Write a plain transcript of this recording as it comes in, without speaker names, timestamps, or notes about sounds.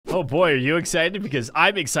Oh boy, are you excited? Because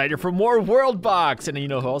I'm excited for more Worldbox. And you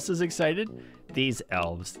know who else is excited? These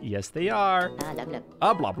elves. Yes, they are.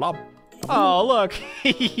 Blah, blah. Oh, look.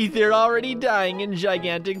 They're already dying in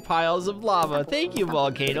gigantic piles of lava. Thank you,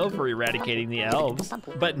 Volcano, for eradicating the elves.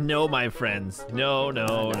 But no, my friends. No.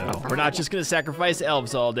 We're not just going to sacrifice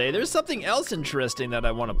elves all day. There's something else interesting that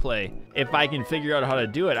I want to play. If I can figure out how to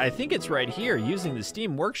do it, I think it's right here using the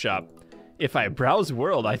Steam Workshop. If I browse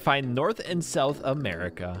world, I find North and South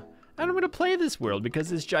America. And I'm going to play this world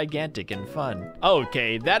because it's gigantic and fun.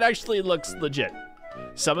 Okay, that actually looks legit.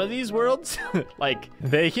 Some of these worlds, like,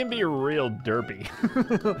 they can be real derpy.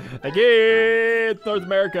 Like, hey, it's North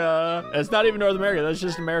America. It's not even North America, that's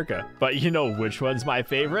just America. But you know which one's my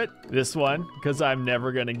favorite? This one, because I'm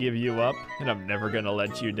never gonna give you up, and I'm never gonna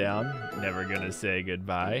let you down. Never gonna say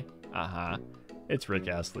goodbye. It's Rick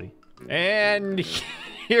Astley. And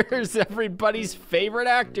here's everybody's favorite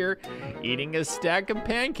actor eating a stack of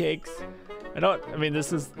pancakes. I mean,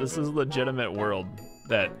 this is a legitimate world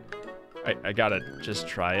that I gotta just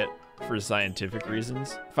try it for scientific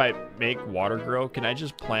reasons. If I make water grow, can I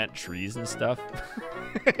just plant trees and stuff?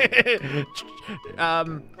 I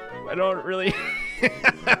don't really.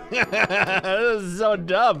 This is so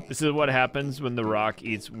dumb. This is what happens when the rock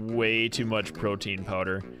eats way too much protein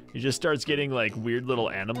powder. He just starts getting like weird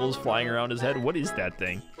little animals flying around his head. What is that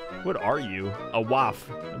thing? What are you? A waff.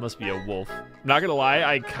 That must be a wolf. I'm not gonna lie,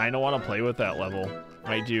 I kind of want to play with that level.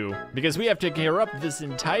 I do, because we have to gear up this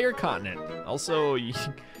entire continent. Also, you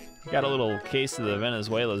got a little case of the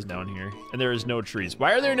Venezuelas down here, and there is no trees.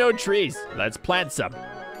 Why are there no trees? Let's plant some.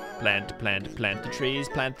 Plant the trees,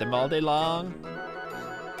 plant them all day long.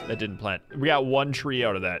 That didn't plant. We got one tree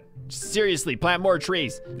out of that. Seriously, plant more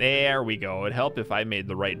trees. There we go. It'd help if I made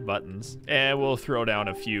the right buttons. And we'll throw down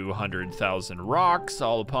a few 100,000 rocks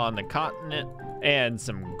all upon the continent, and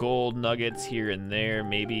some gold nuggets here and there,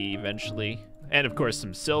 maybe eventually. And of course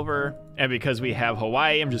some silver. And because we have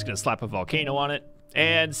Hawaii, I'm just gonna slap a volcano on it.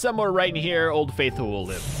 And somewhere right in here, Old Faithful will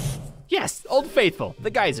live. Yes, Old Faithful, the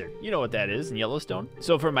geyser. You know what that is in Yellowstone.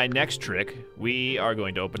 So for my next trick, we are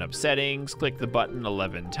going to open up settings, click the button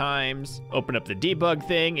 11 times, open up the debug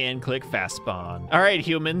thing, and click fast spawn. All right,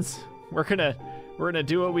 humans, we're gonna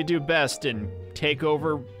do what we do best and take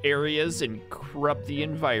over areas and corrupt the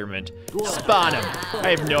environment. Spawn them. I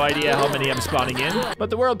have no idea how many I'm spawning in, but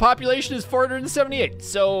the world population is 478,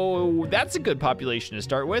 so that's a good population to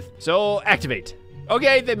start with. So activate.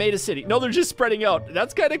 Okay, they made a city. No, they're just spreading out.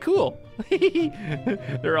 That's kind of cool.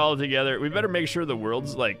 They're all together. We better make sure the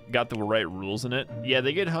world's like got the right rules in it. Yeah,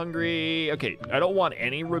 they get hungry. Okay, I don't want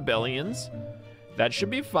any rebellions. That should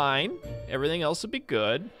be fine. Everything else will be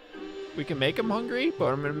good. We can make them hungry, but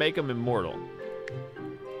I'm gonna make them immortal.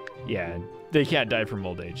 Yeah, they can't die from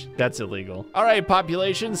old age. That's illegal. All right,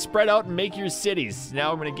 population, spread out and make your cities.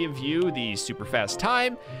 Now I'm gonna give you the super fast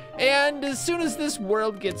time. And as soon as this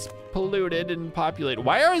world gets polluted and populated,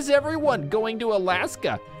 why is everyone going to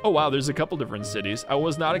Alaska? Oh wow, there's a couple different cities. I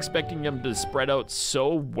was not expecting them to spread out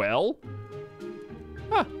so well.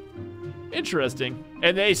 Huh, interesting.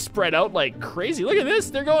 And they spread out like crazy. Look at this,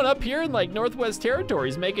 they're going up here in like Northwest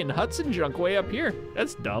Territories, making huts and junk way up here.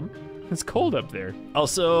 That's dumb. It's cold up there.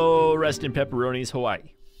 Also, rest in pepperonis,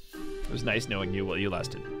 Hawaii. It was nice knowing you while you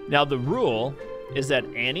lasted. Now the rule is that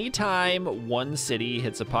anytime one city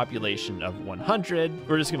hits a population of 100,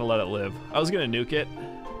 we're just gonna let it live. I was gonna nuke it,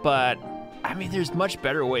 but I mean, there's much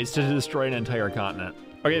better ways to destroy an entire continent.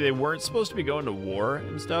 Okay, they weren't supposed to be going to war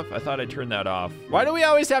and stuff. I thought I turned that off. Why do we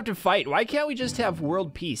always have to fight? Why can't we just have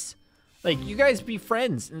world peace? Like, you guys be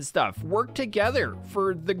friends and stuff. Work together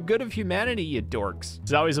for the good of humanity, you dorks.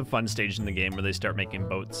 It's always a fun stage in the game where they start making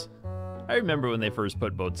boats. I remember when they first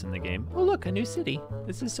put boats in the game. Oh look, a new city.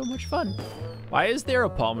 This is so much fun. Why is there a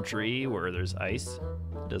palm tree where there's ice?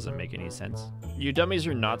 It doesn't make any sense. You dummies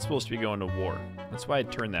are not supposed to be going to war. That's why I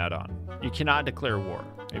turned that on. You cannot declare war.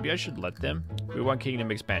 Maybe I should let them. We want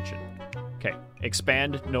kingdom expansion. Okay,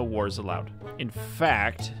 expand, no wars allowed. In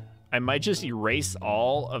fact, I might just erase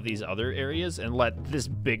all of these other areas and let this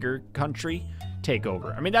bigger country take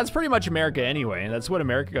over. I mean, that's pretty much America anyway, and that's what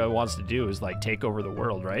America wants to do, is like take over the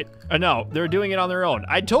world, right? No, they're doing it on their own.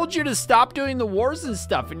 I told you to stop doing the wars and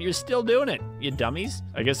stuff, and you're still doing it, you dummies.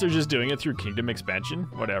 I guess they're just doing it through kingdom expansion,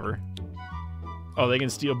 whatever. Oh, they can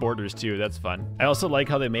steal borders too, that's fun. I also like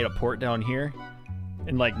how they made a port down here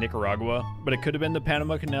in like Nicaragua, but it could have been the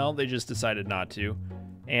Panama Canal. They just decided not to.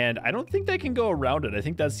 And I don't think they can go around it. I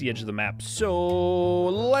think that's the edge of the map. So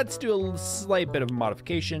let's do a slight bit of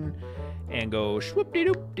modification and go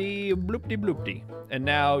swoop-de-doop-de, bloop-de-bloop-de. And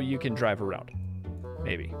now you can drive around.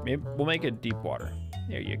 Maybe we'll make it deep water.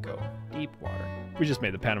 There you go, deep water. We just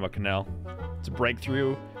made the Panama Canal. It's a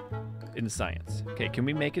breakthrough in science. Okay, can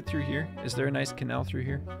we make it through here? Is there a nice canal through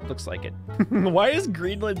here? Looks like it. Why is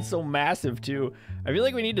Greenland so massive too? I feel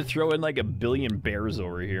like we need to throw in like a billion bears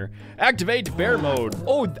over here. Activate bear mode.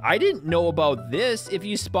 Oh, I didn't know about this. If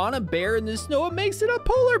you spawn a bear in the snow, it makes it a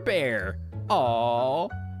polar bear. Aww,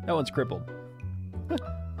 that one's crippled.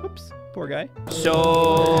 Oops, poor guy.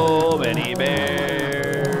 So many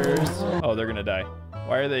bears. Oh, they're gonna die.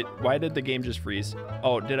 Why did the game just freeze?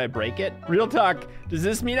 Oh, did I break it? Real talk, does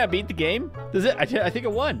this mean I beat the game? Does it? I think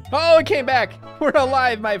it won. Oh, it came back. We're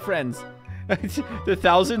alive, my friends. The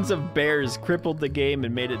thousands of bears crippled the game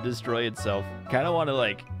and made it destroy itself. Kind of want to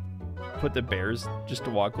like put the bears just to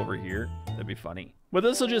walk over here. That'd be funny. But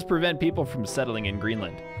this will just prevent people from settling in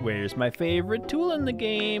Greenland. Where's my favorite tool in the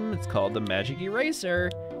game? It's called the Magic Eraser.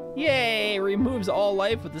 Yay, removes all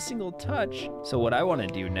life with a single touch. So what I want to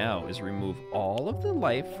do now is remove all of the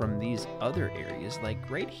life from these other areas,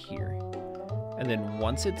 like right here. And then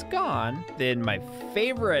once it's gone, then my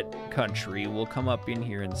favorite country will come up in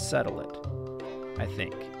here and settle it, I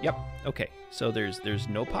think. Yep, okay, so there's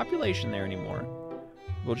no population there anymore.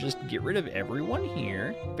 We'll just get rid of everyone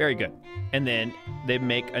here. Very good. And then they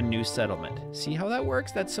make a new settlement. See how that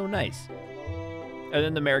works? That's so nice. And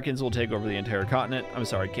then the Americans will take over the entire continent. I'm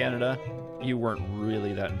sorry, Canada. You weren't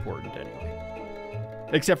really that important anyway.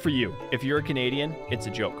 Except for you. If you're a Canadian, it's a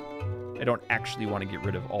joke. I don't actually want to get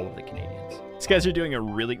rid of all of the Canadians. These guys are doing a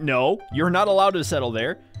really... No, you're not allowed to settle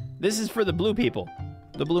there. This is for the blue people.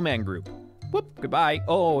 The blue man group. Whoop, goodbye.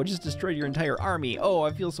 Oh, I just destroyed your entire army. Oh,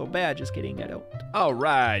 I feel so bad. Just kidding, I don't. All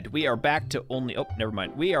right, we are back to only... Oh, never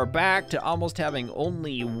mind. We are back to almost having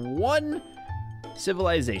only one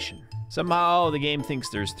civilization. Somehow the game thinks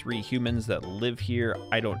there's 3 humans that live here.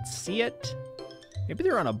 I don't see it. Maybe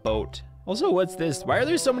they're on a boat. Also, what's this? Why are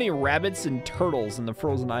there so many rabbits and turtles in the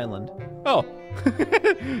frozen island? Oh,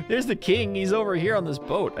 there's the king. He's over here on this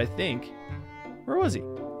boat, I think. Where was he?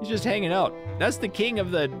 He's just hanging out. That's the king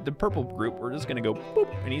of the purple group. We're just gonna go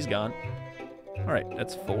boop, and he's gone. All right,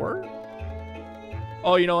 that's 4.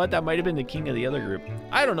 Oh, you know what? That might have been the king of the other group.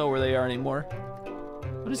 I don't know where they are anymore.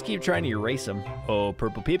 I'll just keep trying to erase them. Oh,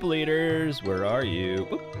 purple people eaters, where are you?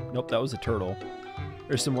 Oop, nope, that was a turtle.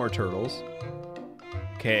 There's some more turtles.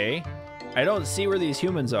 Okay, I don't see where these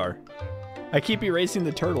humans are. I keep erasing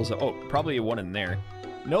the turtles. Oh, probably one in there.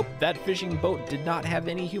 Nope, that fishing boat did not have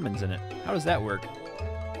any humans in it. How does that work?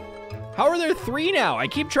 How are there 3 now? I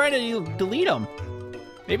keep trying to delete them.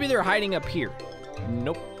 Maybe they're hiding up here.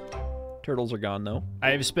 Nope. Turtles are gone though.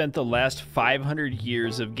 I have spent the last 500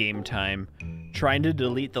 years of game time trying to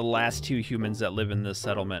delete the last 2 humans that live in this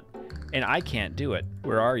settlement, and I can't do it.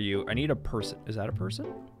 Where are you? I need a person. Is that a person?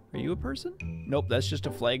 Are you a person? Nope, that's just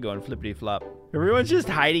a flag going flippity flop. Everyone's just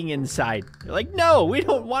hiding inside. They're like, no, we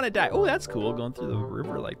don't want to die. Oh, that's cool, going through the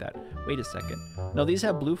river like that. Wait a second. No, these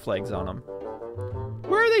have blue flags on them.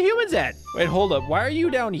 Where are the humans at? Wait, hold up. Why are you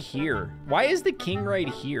down here? Why is the king right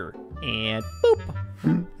here? And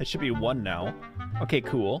boop. That should be 1 now. Okay,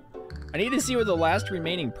 cool. I need to see where the last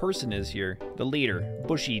remaining person is here. The leader,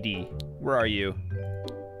 Bushy D. Where are you?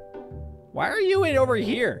 Why are you over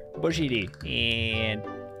here, Bushy D? And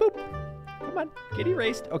boop. Come on, get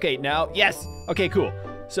erased. Okay, now, yes. Okay, cool.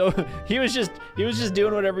 So he was just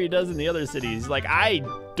doing whatever he does in the other cities. He's like, I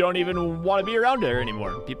don't even want to be around there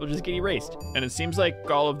anymore. People just get erased. And it seems like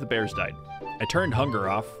all of the bears died. I turned hunger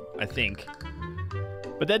off, I think.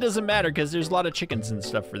 But that doesn't matter because there's a lot of chickens and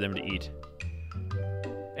stuff for them to eat.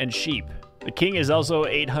 And sheep. The king is also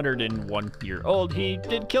 801 years old. He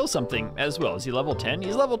did kill something as well. Is he level 10?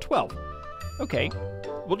 He's level 12. Okay.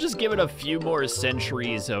 We'll just give it a few more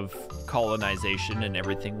centuries of colonization and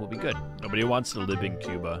everything will be good. Nobody wants to live in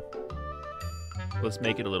Cuba. Let's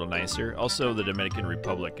make it a little nicer. Also, the Dominican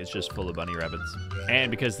Republic is just full of bunny rabbits.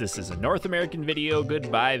 And because this is a North American video,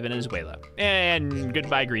 goodbye Venezuela. And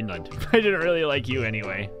goodbye Greenland. I didn't really like you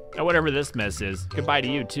anyway. And whatever this mess is, goodbye to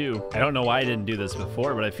you too. I don't know why I didn't do this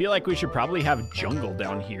before, but I feel like we should probably have jungle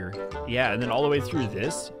down here. Yeah, and then all the way through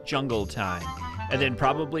this, jungle time. And then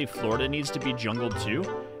probably Florida needs to be jungle too.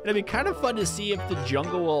 It'd be kind of fun to see if the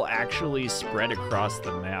jungle will actually spread across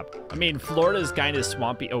the map. I mean, Florida's kind of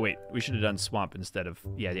swampy. Oh wait, we should have done swamp instead of,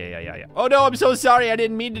 yeah. Oh no, I'm so sorry. I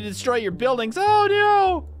didn't mean to destroy your buildings. Oh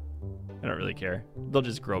no. I don't really care. They'll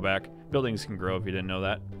just grow back. Buildings can grow if you didn't know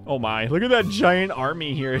that. Oh my, look at that giant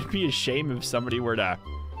army here. It'd be a shame if somebody were to,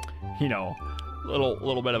 you know,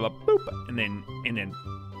 little bit of a boop, and then,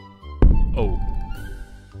 oh.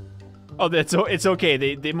 Oh, it's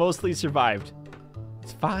okay. They mostly survived.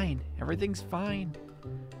 It's fine. Everything's fine.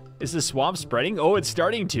 Is the swamp spreading? Oh, it's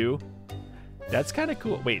starting to. That's kind of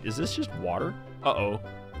cool. Wait, is this just water? Uh-oh.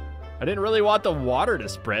 I didn't really want the water to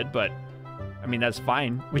spread, but I mean, that's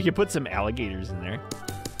fine. We could put some alligators in there.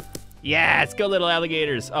 Yeah, let's go, little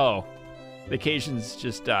alligators. Oh, vacation's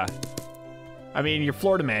just, I mean, you're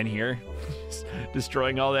Florida man here,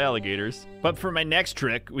 destroying all the alligators. But for my next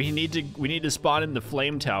trick, we need to spawn in the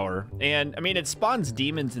flame tower. And I mean, it spawns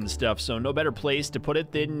demons and stuff, so no better place to put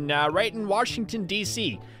it than right in Washington,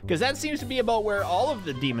 D.C. Because that seems to be about where all of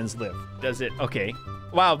the demons live. Does it? Okay.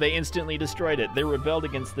 Wow, they instantly destroyed it. They rebelled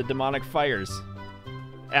against the demonic fires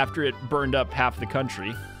after it burned up half the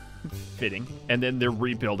country. Fitting. And then they're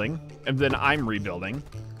rebuilding. And then I'm rebuilding.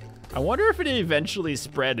 I wonder if it eventually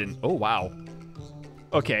spread and... Oh, wow.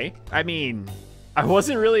 Okay. I mean, I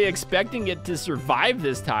wasn't really expecting it to survive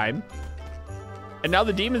this time. And now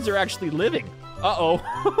the demons are actually living. Uh-oh.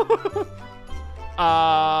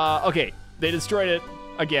 Okay. They destroyed it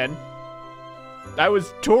again. I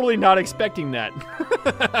was totally not expecting that.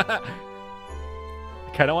 I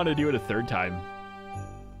kind of want to do it a third time.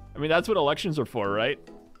 I mean, that's what elections are for, right?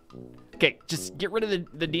 Okay, just get rid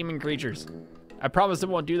of the demon creatures. I promise I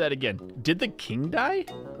won't do that again. Did the king die?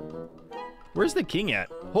 Where's the king at?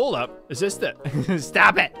 Hold up. Is this the...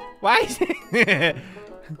 Stop it. Why is it...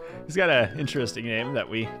 He's got an interesting name that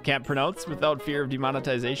we can't pronounce without fear of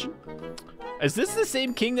demonetization. Is this the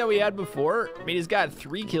same king that we had before? I mean, he's got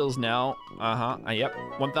 3 kills now. Yep.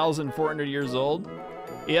 1,400 years old.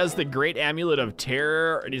 He has the Great Amulet of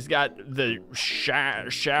Terror, and he's got the Shah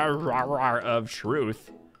of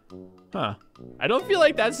Truth. Huh. I don't feel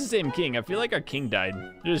like that's the same king. I feel like our king died.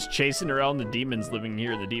 They're just chasing around the demons living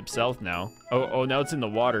here in the deep south now. Oh, now it's in the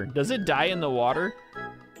water. Does it die in the water?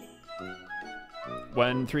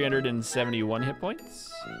 371 hit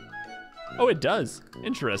points? Oh, it does.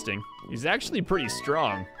 Interesting. He's actually pretty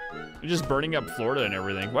strong. They're just burning up Florida and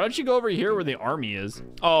everything. Why don't you go over here where the army is?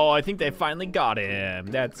 Oh, I think they finally got him.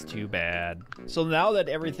 That's too bad. So now that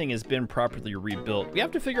everything has been properly rebuilt, we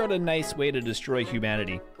have to figure out a nice way to destroy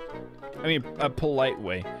humanity. I mean, a polite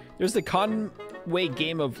way. There's the Conway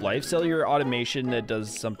Game of Life, cellular automation that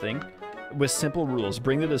does something with simple rules.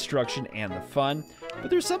 Bring the destruction and the fun. But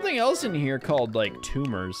there's something else in here called, like,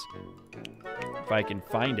 tumors. If I can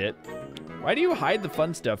find it. Why do you hide the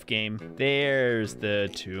fun stuff, game? There's the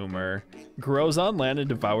tumor. Grows on land and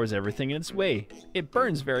devours everything in its way. It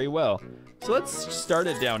burns very well. So let's start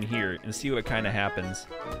it down here and see what kind of happens.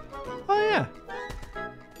 Oh yeah.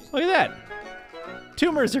 Look at that.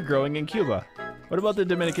 Tumors are growing in Cuba. What about the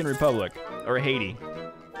Dominican Republic? Or Haiti?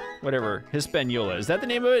 Whatever. Hispaniola. Is that the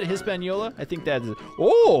name of it? Hispaniola? I think that's it.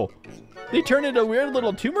 Oh! They turn into weird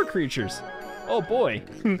little tumor creatures. Oh boy.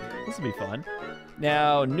 This will be fun.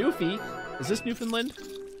 Now, Newfie. Is this Newfoundland?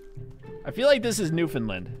 I feel like this is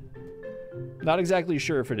Newfoundland. Not exactly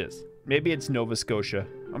sure if it is. Maybe it's Nova Scotia.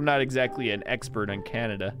 I'm not exactly an expert on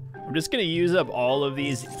Canada. I'm just gonna use up all of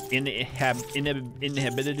these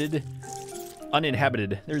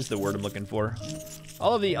uninhabited, there's the word I'm looking for.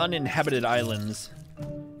 All of the uninhabited islands.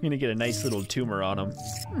 I'm gonna get a nice little tumor on them.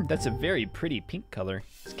 That's a very pretty pink color.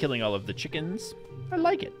 It's killing all of the chickens. I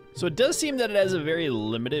like it. So it does seem that it has a very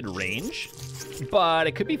limited range, but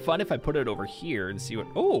it could be fun if I put it over here and see what,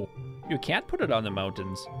 oh, you can't put it on the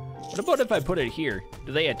mountains. What about if I put it here?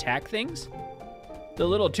 Do they attack things? The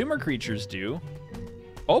little tumor creatures do.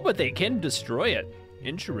 Oh, but they can destroy it.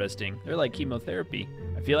 Interesting. They're like chemotherapy.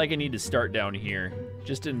 I feel like I need to start down here,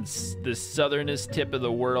 just in the southernest tip of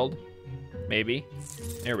the world. Maybe.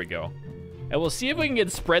 There we go. And we'll see if we can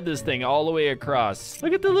get spread this thing all the way across.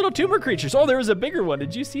 Look at the little tumor creatures. Oh, there was a bigger one.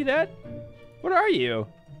 Did you see that? What are you?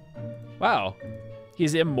 Wow.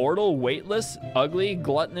 He's immortal, weightless, ugly,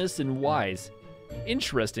 gluttonous, and wise.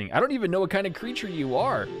 Interesting. I don't even know what kind of creature you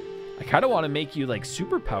are. I kind of want to make you like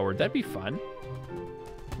super powered. That'd be fun.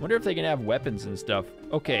 Wonder if they can have weapons and stuff.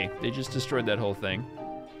 Okay, they just destroyed that whole thing.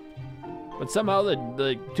 But somehow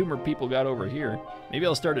the tumor people got over here. Maybe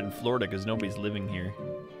I'll start it in Florida because nobody's living here.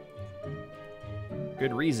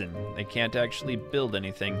 Good reason. They can't actually build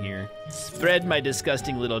anything here. Spread, my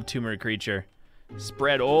disgusting little tumor creature.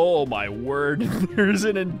 Spread. Oh my word. There's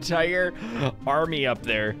an entire army up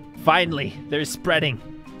there. Finally, they're spreading.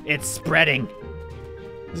 It's spreading.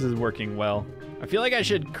 This is working well. I feel like I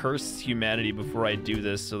should curse humanity before I do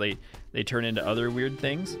this so they turn into other weird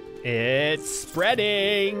things. It's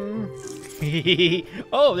spreading.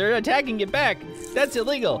 Oh, they're attacking it back. That's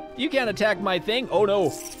illegal. You can't attack my thing. Oh no,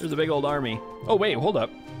 there's a big old army. Oh wait, hold up.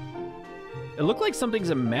 It looked like something's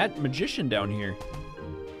a magician down here.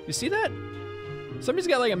 You see that? Somebody's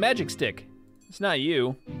got like a magic stick. It's not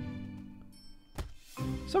you.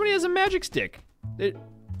 Somebody has a magic stick.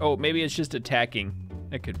 Oh, maybe it's just attacking.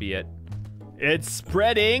 That could be it. It's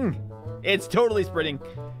spreading. It's totally spreading.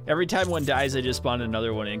 Every time one dies, I just spawn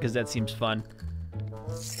another one in because that seems fun.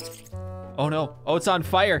 Oh no. Oh, it's on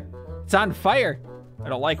fire. It's on fire. I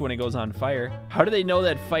don't like when it goes on fire. How do they know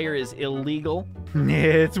that fire is illegal?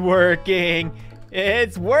 It's working.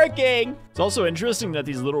 It's working. It's also interesting that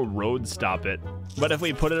these little roads stop it. But if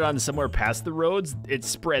we put it on somewhere past the roads, it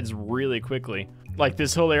spreads really quickly. Like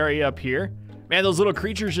this whole area up here. Man, those little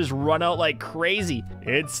creatures just run out like crazy.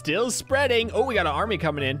 It's still spreading. Oh, we got an army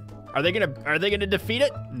coming in. Are they gonna defeat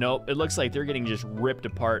it? Nope, it looks like they're getting just ripped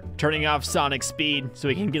apart. Turning off sonic speed so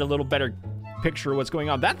we can get a little better picture of what's going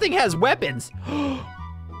on. That thing has weapons.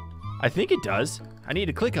 I think it does. I need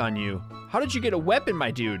to click on you. How did you get a weapon,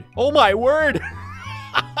 my dude? Oh my word.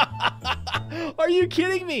 Are you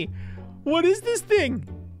kidding me? What is this thing?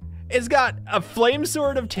 It's got a flame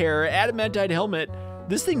sword of terror, adamantite helmet.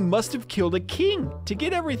 This thing must have killed a king to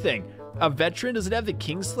get everything. A veteran, does it have the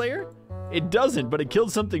Kingslayer? It doesn't, but it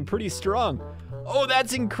killed something pretty strong. Oh,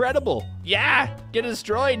 that's incredible. Yeah, get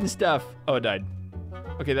destroyed and stuff. Oh, it died.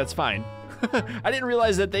 Okay, that's fine. I didn't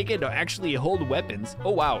realize that they could actually hold weapons. Oh,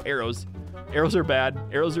 wow, arrows. Arrows are bad.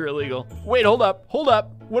 Arrows are illegal. Wait, hold up, hold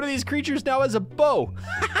up. One of these creatures now has a bow.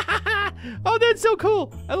 Oh, that's so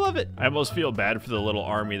cool. I love it. I almost feel bad for the little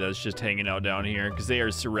army that's just hanging out down here because they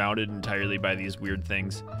are surrounded entirely by these weird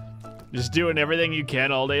things. Just doing everything you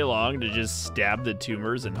can all day long to just stab the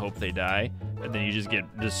tumors and hope they die. And then you just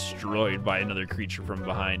get destroyed by another creature from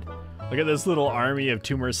behind. Look at this little army of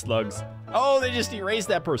tumor slugs. Oh, they just erased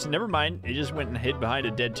that person. Never mind. It just went and hid behind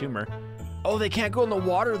a dead tumor. Oh, they can't go in the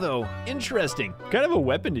water though. Interesting. What kind of a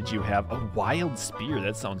weapon did you have? A wild spear.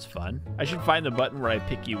 That sounds fun. I should find the button where I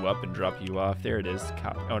pick you up and drop you off. There it is.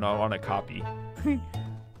 Oh no, I want a copy.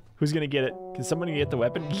 Who's gonna get it? Can somebody get the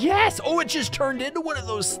weapon? Yes! Oh, it just turned into one of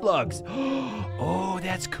those slugs. Oh,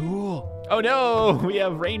 that's cool. Oh no, we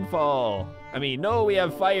have rainfall. I mean, no, we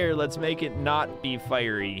have fire. Let's make it not be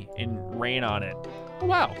fiery and rain on it. Oh,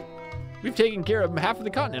 wow. We've taken care of half of the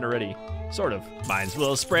continent already. Sort of. Mines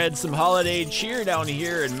will spread some holiday cheer down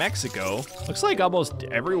here in Mexico. Looks like almost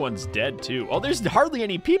everyone's dead too. Oh, there's hardly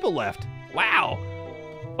any people left. Wow.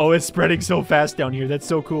 Oh, it's spreading so fast down here. That's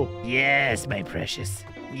so cool. Yes, my precious.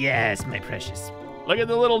 Yes, my precious. Look at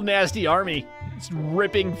the little nasty army. It's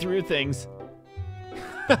ripping through things.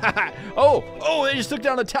 Oh, they just took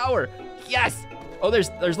down a tower. Yes. Oh,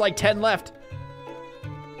 there's like 10 left.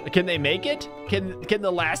 Can they make it? Can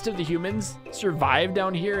the last of the humans survive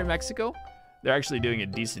down here in Mexico? They're actually doing a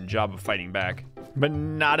decent job of fighting back. But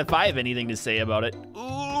not if I have anything to say about it. Ooh,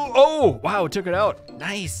 oh, wow, took it out.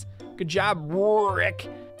 Nice. Good job, Rick.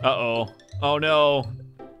 Uh-oh. Oh, no.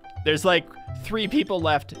 There's like 3 people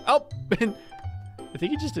left. Oh, I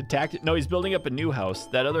think he just attacked it. No, he's building up a new house.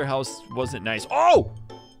 That other house wasn't nice. Oh,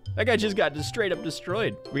 that guy just got straight up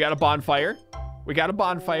destroyed. We got a bonfire. We got a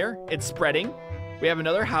bonfire. It's spreading. We have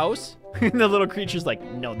another house. And the little creature's like,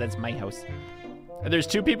 no, that's my house. And there's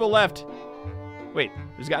 2 people left. Wait,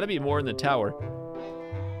 there's got to be more in the tower.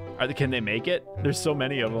 Can they make it? There's so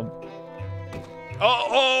many of them.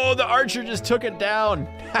 Oh, the archer just took it down.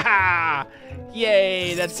 Ha!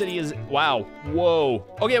 Yay, that city is, wow, whoa.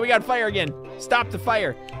 Okay, we got fire again. Stop the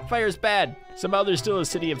fire. Fire's bad. Somehow there's still a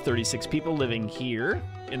city of 36 people living here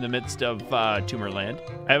in the midst of Tumorland.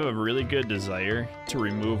 I have a really good desire to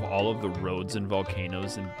remove all of the roads and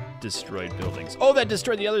volcanoes and destroyed buildings. Oh, that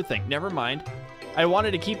destroyed the other thing. Never mind. I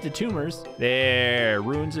wanted to keep the tumors. There,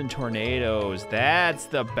 ruins and tornadoes. That's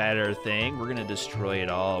the better thing. We're gonna destroy it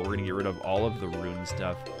all. We're gonna get rid of all of the rune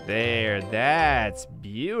stuff. There, that's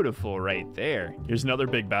beautiful right there. Here's another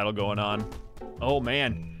big battle going on. Oh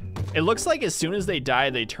man. It looks like as soon as they die,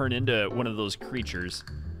 they turn into one of those creatures.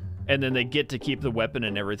 And then they get to keep the weapon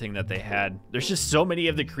and everything that they had. There's just so many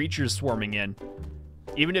of the creatures swarming in.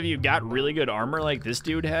 Even if you've got really good armor like this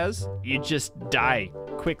dude has, you just die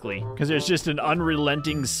quickly because there's just an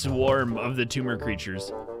unrelenting swarm of the tumor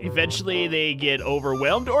creatures. Eventually they get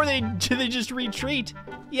overwhelmed or they just retreat.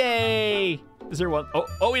 Yay! Is there one?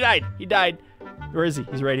 Oh, he died. He died. Where is he?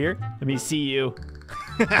 He's right here. Let me see you.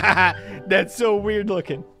 That's so weird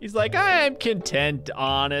looking. He's like, I'm content,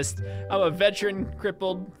 honest. I'm a veteran,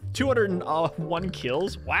 crippled, 201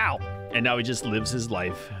 kills. Wow. And now he just lives his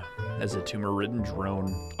life as a tumor-ridden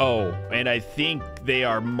drone. Oh, and I think they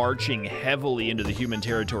are marching heavily into the human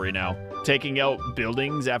territory now, taking out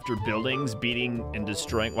buildings after buildings, beating and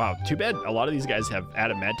destroying. Wow, too bad a lot of these guys have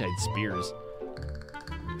adamantite spears.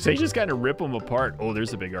 So you just kind of rip them apart. Oh,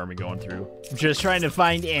 there's a big army going through. I'm just trying to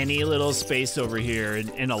find any little space over here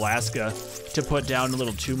in Alaska to put down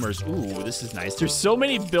little tumors. Ooh, this is nice. There's so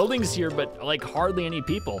many buildings here, but like hardly any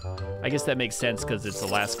people. I guess that makes sense because it's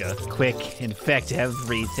Alaska. Quick, infect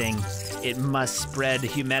everything. It must spread.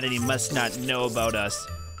 Humanity must not know about us.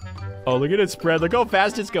 Oh, look at it spread. Look how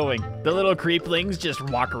fast it's going. The little creeplings just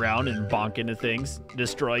walk around and bonk into things,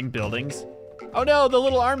 destroying buildings. Oh no, the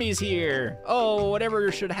little army's here. Oh,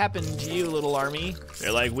 whatever should happen to you, little army.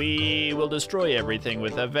 They're like, we will destroy everything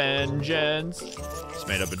with a vengeance. Just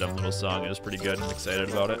made up a dumb little song. It was pretty good. I'm excited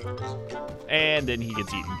about it. And then he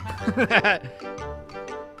gets eaten.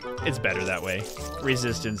 It's better that way.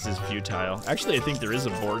 Resistance is futile. Actually, I think there is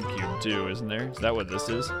a board cube too, isn't there? Is that what this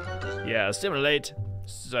is? Yeah, stimulate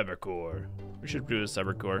cybercore. We should do a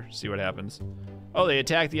cybercore, see what happens. Oh, they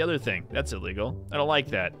attack the other thing. That's illegal. I don't like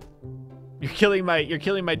that. You're killing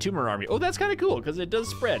my tumor army. Oh, that's kind of cool because it does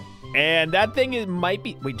spread. And that thing might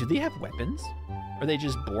be. Wait, do they have weapons? Are they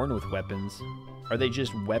just born with weapons? Are they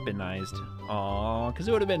just weaponized? Aw, because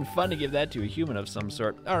it would have been fun to give that to a human of some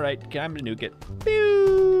sort. All right, time to nuke it.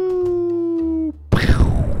 Pew!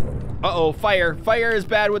 Uh-oh, fire. Fire is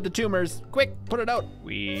bad with the tumors. Quick, put it out.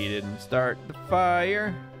 We didn't start the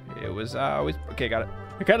fire. It was always. Okay, got it.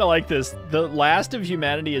 I kind of like this. The last of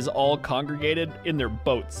humanity is all congregated in their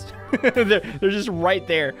boats. they're just right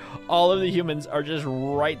there. All of the humans are just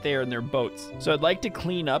right there in their boats. So I'd like to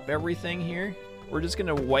clean up everything here. We're just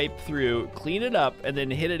gonna wipe through, clean it up, and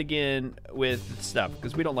then hit it again with stuff,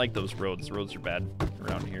 because we don't like those roads. Roads are bad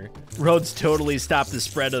around here. Roads totally stop the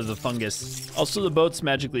spread of the fungus. Also, the boats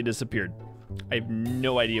magically disappeared. I have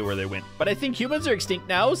no idea where they went. But I think humans are extinct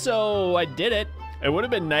now, so I did it. It would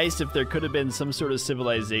have been nice if there could have been some sort of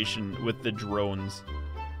civilization with the drones,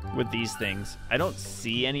 with these things. I don't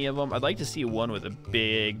see any of them. I'd like to see one with a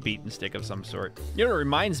big beaten stick of some sort. You know, it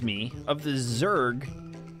reminds me of the Zerg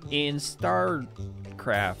in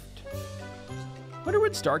StarCraft. Wonder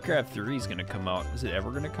when StarCraft 3 is gonna come out. Is it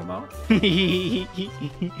ever gonna come out? I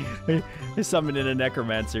summoned in a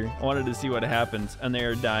necromancer. I wanted to see what happens, and they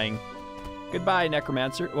are dying. Goodbye,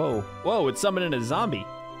 necromancer. Whoa, whoa, it's summoning a zombie.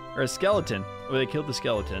 Or a skeleton. Oh, they killed the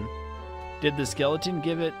skeleton. Did the skeleton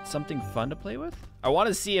give it something fun to play with? I want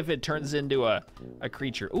to see if it turns into a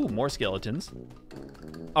creature. Ooh, more skeletons.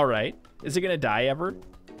 All right. Is it going to die ever?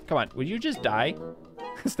 Come on, would you just die?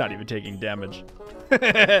 It's not even taking damage.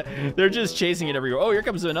 They're just chasing it everywhere. Oh, here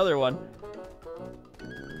comes another one.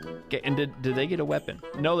 Okay, and did they get a weapon?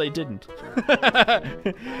 No, they didn't.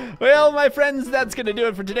 Well, my friends, that's gonna do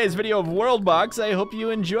it for today's video of Worldbox. I hope you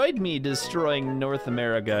enjoyed me destroying North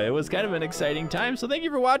America. It was kind of an exciting time, so thank you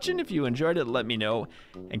for watching. If you enjoyed it, let me know,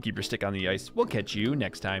 and keep your stick on the ice. We'll catch you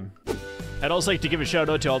next time. I'd also like to give a shout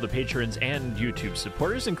out to all the patrons and YouTube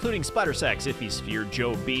supporters, including Splattersax, Iffy Sphere,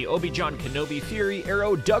 Joe B, Obi John Kenobi, Fury,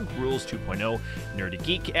 Arrow, Doug Rules 2.0, Nerdy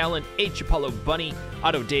Geek, Alan, H Apollo Bunny,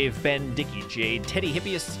 Otto Dave, Ben, Dickie J, Teddy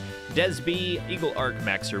Hippias, Des B, Eagle Arc,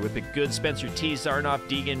 Maxer, Whip It Good, Spencer T, Zarnoff,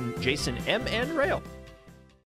 Deegan, Jason M, and Rail.